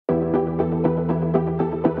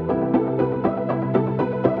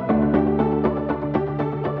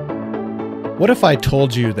What if I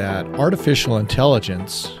told you that artificial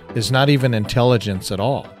intelligence is not even intelligence at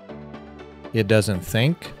all? It doesn't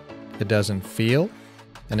think, it doesn't feel,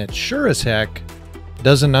 and it sure as heck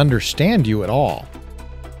doesn't understand you at all.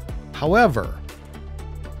 However,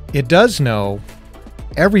 it does know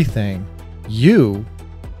everything you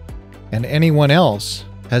and anyone else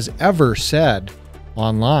has ever said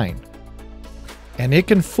online. And it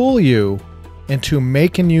can fool you into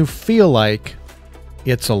making you feel like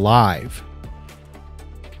it's alive.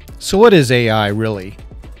 So what is AI really?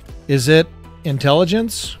 Is it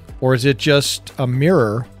intelligence, or is it just a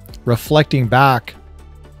mirror reflecting back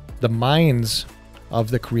the minds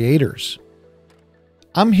of the creators?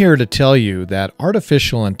 I'm here to tell you that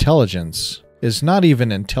artificial intelligence is not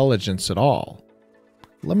even intelligence at all.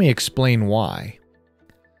 Let me explain why.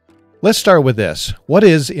 Let's start with this. What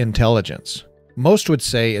is intelligence? Most would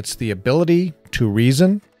say it's the ability to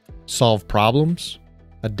reason, solve problems,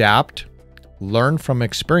 adapt, learn from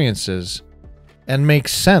experiences, and make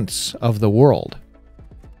sense of the world.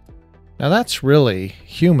 Now that's really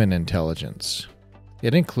human intelligence.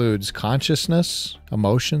 It includes consciousness,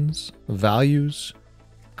 emotions, values,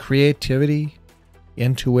 creativity,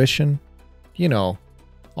 intuition,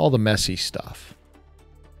 all the messy stuff.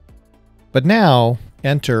 But now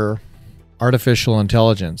enter artificial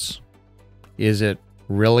intelligence. Is it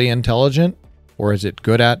really intelligent, or is it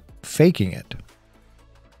good at faking it?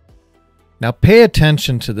 Now pay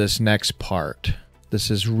attention to this next part. This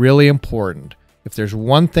is really important. If there's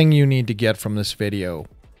one thing you need to get from this video,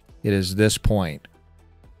 it is this point.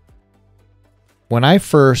 When I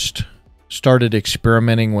first started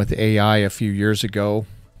experimenting with AI a few years ago,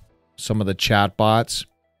 some of the chatbots,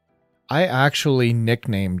 I actually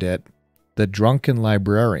nicknamed it the Drunken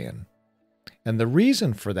librarian. And the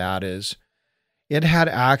reason for that is it had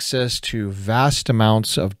access to vast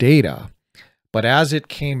amounts of data. But as it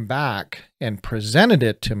came back and presented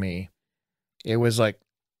it to me, it was like,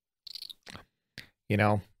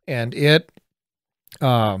 and it,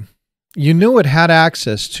 you knew it had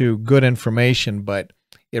access to good information, but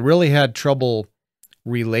it really had trouble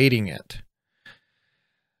relating it.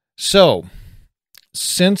 So,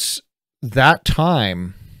 since that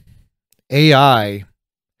time, AI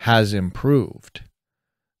has improved.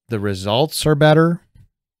 The results are better,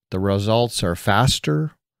 the results are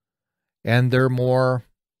faster, and they're more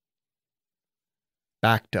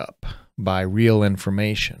backed up by real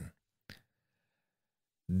information.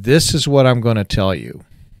 This is what I'm going to tell you.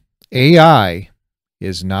 AI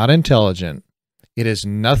is not intelligent. It is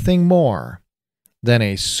nothing more than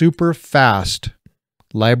a super fast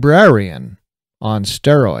librarian on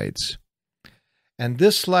steroids. And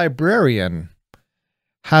this librarian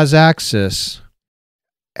has access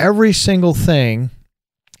every single thing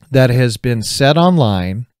that has been said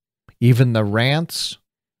online, even the rants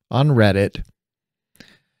on Reddit,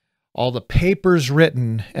 all the papers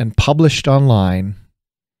written and published online,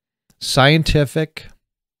 scientific,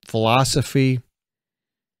 philosophy,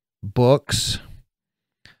 books.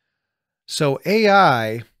 So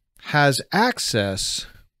AI has access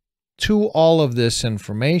to all of this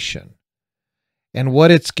information. And what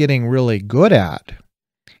it's getting really good at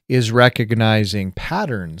is recognizing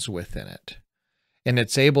patterns within it. And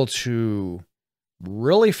it's able to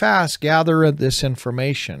really fast gather this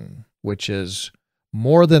information, which is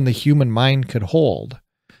more than the human mind could hold.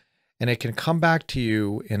 And it can come back to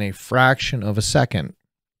you in a fraction of a second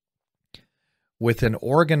with an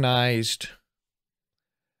organized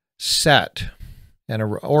set and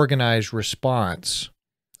an organized response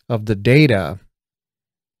of the data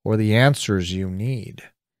or the answers you need.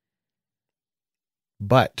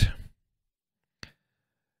 But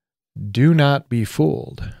do not be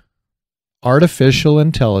fooled. Artificial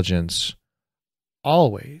intelligence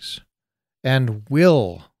always and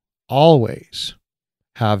will always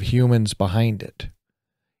have humans behind it.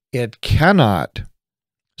 It cannot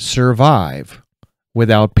survive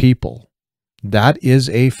without people. That is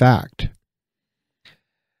a fact.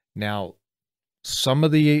 Now, some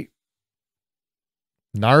of the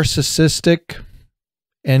narcissistic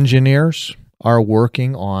engineers are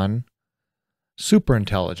working on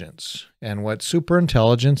superintelligence. And what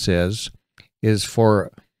superintelligence is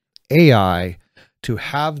for AI to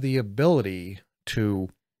have the ability to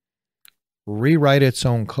rewrite its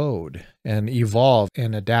own code and evolve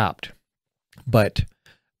and adapt. But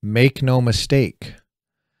make no mistake,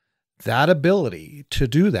 that ability to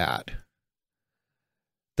do that,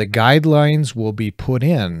 the guidelines will be put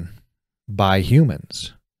in by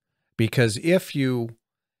humans. Because if you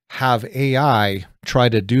have AI try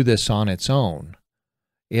to do this on its own,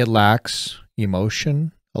 it lacks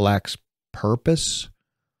emotion, it lacks purpose.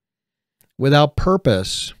 Without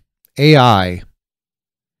purpose, AI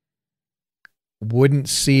wouldn't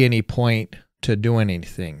see any point to doing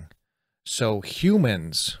anything. So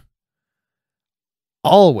humans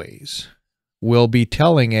always will be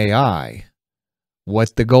telling AI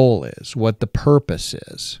what the goal is, what the purpose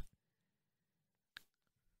is.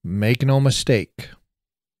 Make no mistake.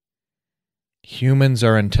 Humans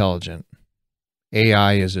are intelligent.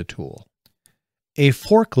 AI is a tool. A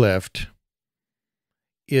forklift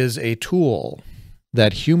is a tool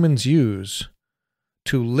that humans use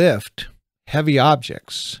to lift heavy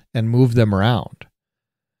objects and move them around.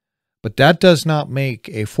 But that does not make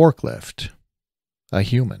a forklift a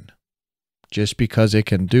human. Just because it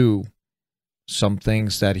can do some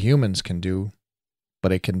things that humans can do,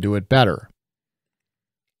 but it can do it better.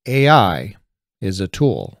 AI is a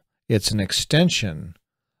tool. It's an extension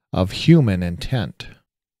of human intent.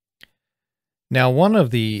 Now, one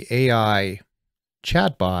of the AI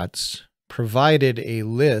chatbots provided a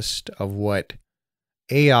list of what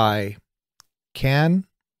AI can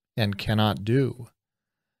and cannot do.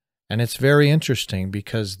 And it's very interesting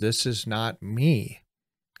because this is not me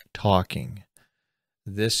talking.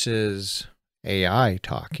 This is AI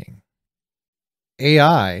talking.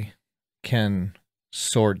 AI can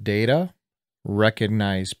sort data,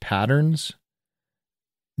 recognize patterns,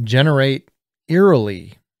 generate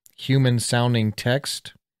eerily human-sounding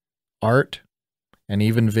text, art, and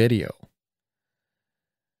even video.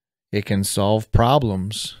 It can solve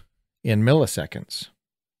problems in milliseconds.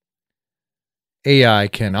 AI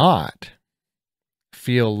cannot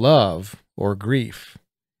feel love or grief,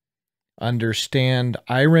 understand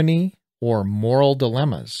irony or moral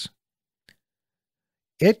dilemmas.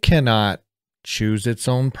 It cannot choose its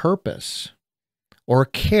own purpose or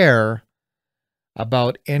care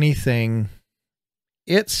about anything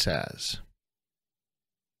it says.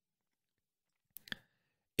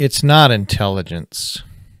 It's not intelligence.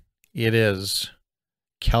 It is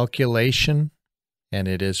calculation and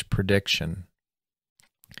it is prediction.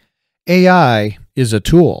 AI is a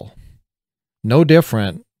tool, no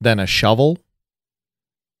different than a shovel,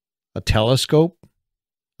 a telescope,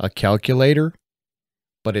 a calculator,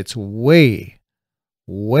 but it's way,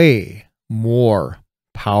 way more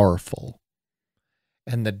powerful.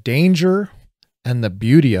 And the danger and the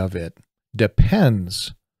beauty of it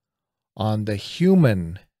depends on the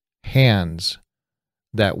human hands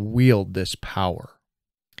that wield this power.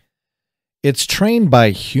 It's trained by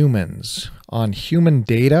humans on human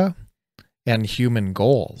data and human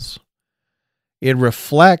goals. It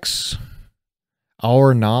reflects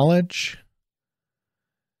our knowledge,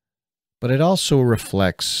 but it also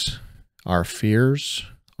reflects our fears,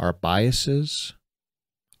 our biases,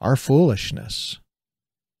 our foolishness.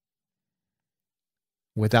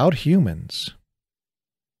 Without humans,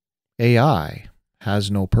 AI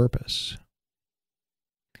has no purpose.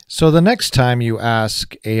 So the next time you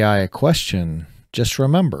ask AI a question, just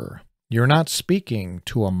remember, you're not speaking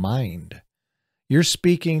to a mind. You're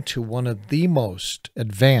speaking to one of the most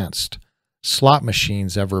advanced slot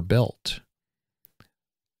machines ever built.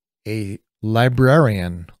 A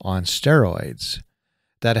librarian on steroids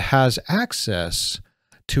that has access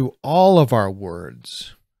to all of our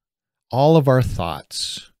words, all of our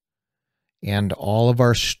thoughts, and all of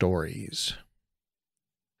our stories.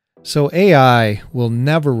 So AI will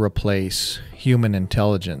never replace human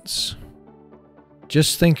intelligence.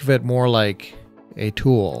 Just think of it more like a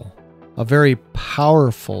tool, a very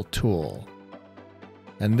powerful tool.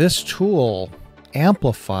 And this tool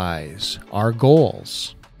amplifies our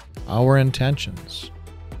goals, our intentions.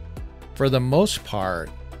 For the most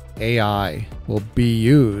part, AI will be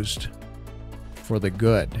used for the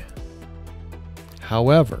good.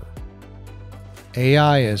 However,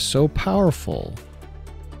 AI is so powerful,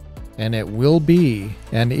 and it will be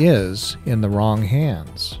and is in the wrong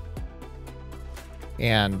hands.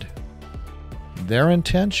 And their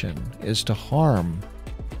intention is to harm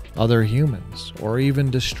other humans or even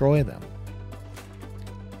destroy them.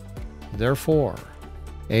 Therefore,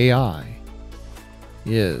 AI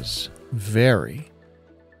is very,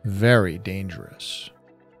 very dangerous.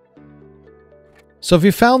 So if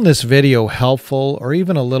you found this video helpful or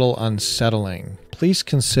even a little unsettling, please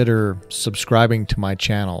consider subscribing to my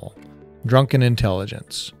channel, Drunken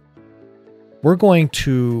Intelligence. We're going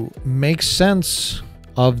to make sense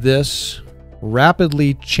of this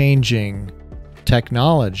rapidly changing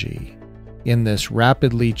technology in this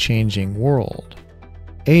rapidly changing world.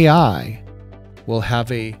 AI will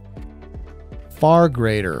have a far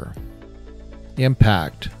greater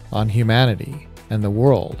impact on humanity and the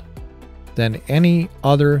world than any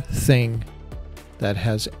other thing that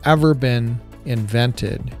has ever been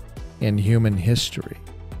invented in human history.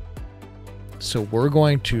 So we're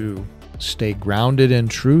going to stay grounded in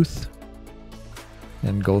truth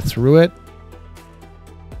and go through it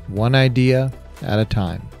one idea at a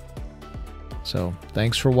time. So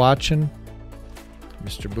thanks for watching.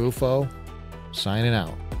 Mr. Bufo signing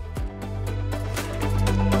out.